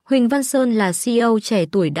Huỳnh Văn Sơn là CEO trẻ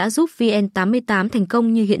tuổi đã giúp VN88 thành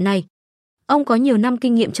công như hiện nay. Ông có nhiều năm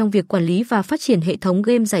kinh nghiệm trong việc quản lý và phát triển hệ thống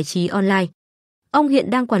game giải trí online. Ông hiện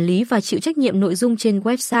đang quản lý và chịu trách nhiệm nội dung trên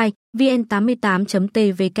website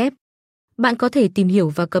vn88.tvk. Bạn có thể tìm hiểu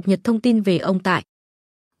và cập nhật thông tin về ông tại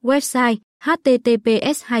website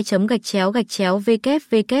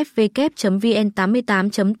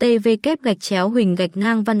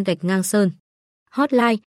https://www.vn88.tvk-huỳnh-văn-sơn.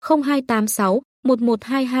 Hotline 0286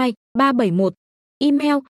 1122 371.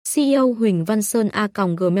 Email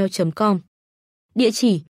ceohuynhvanson@gmail.com. Địa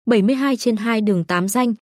chỉ 72/2 đường Tám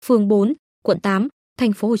Danh, phường 4, quận 8,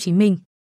 thành phố Hồ Chí Minh.